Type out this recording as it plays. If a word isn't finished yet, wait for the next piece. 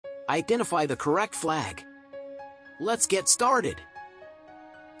Identify the correct flag. Let's get started.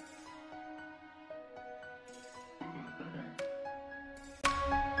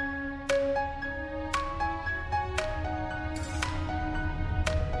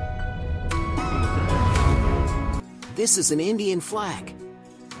 This is an Indian flag,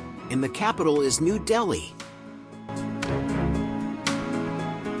 and the capital is New Delhi.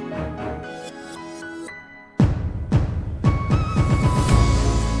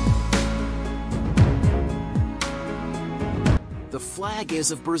 The flag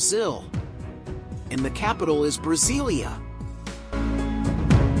is of Brazil, and the capital is Brasilia.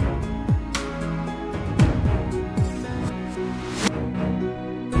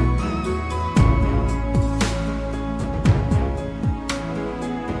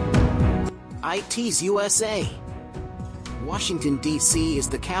 IT's USA. Washington, D.C. is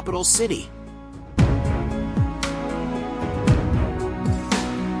the capital city.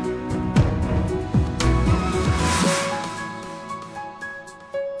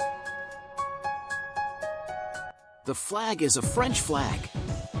 The flag is a French flag.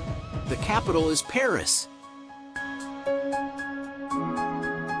 The capital is Paris.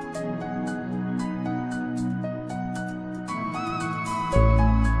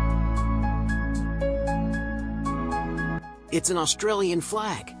 It's an Australian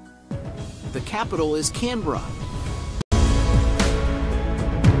flag. The capital is Canberra.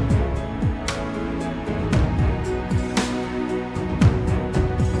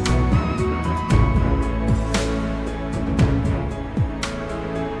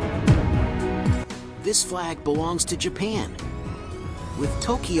 This flag belongs to Japan, with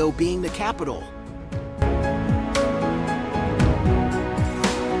Tokyo being the capital.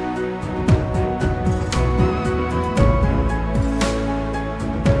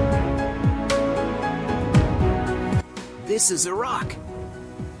 This is Iraq.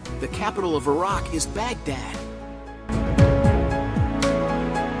 The capital of Iraq is Baghdad.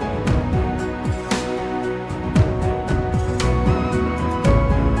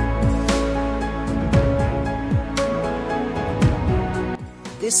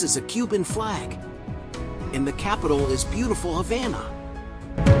 This is a Cuban flag, and the capital is beautiful Havana.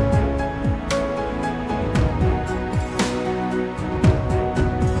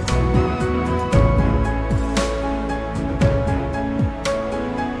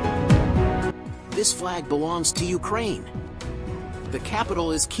 This flag belongs to Ukraine. The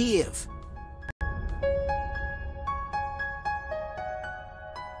capital is Kiev.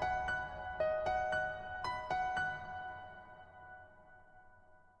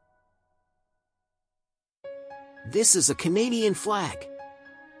 This is a Canadian flag,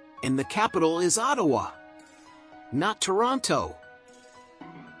 and the capital is Ottawa, not Toronto.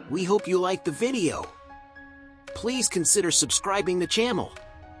 We hope you liked the video. Please consider subscribing the channel.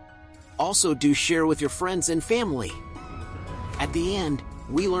 Also, do share with your friends and family. At the end,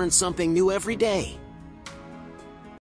 we learn something new every day.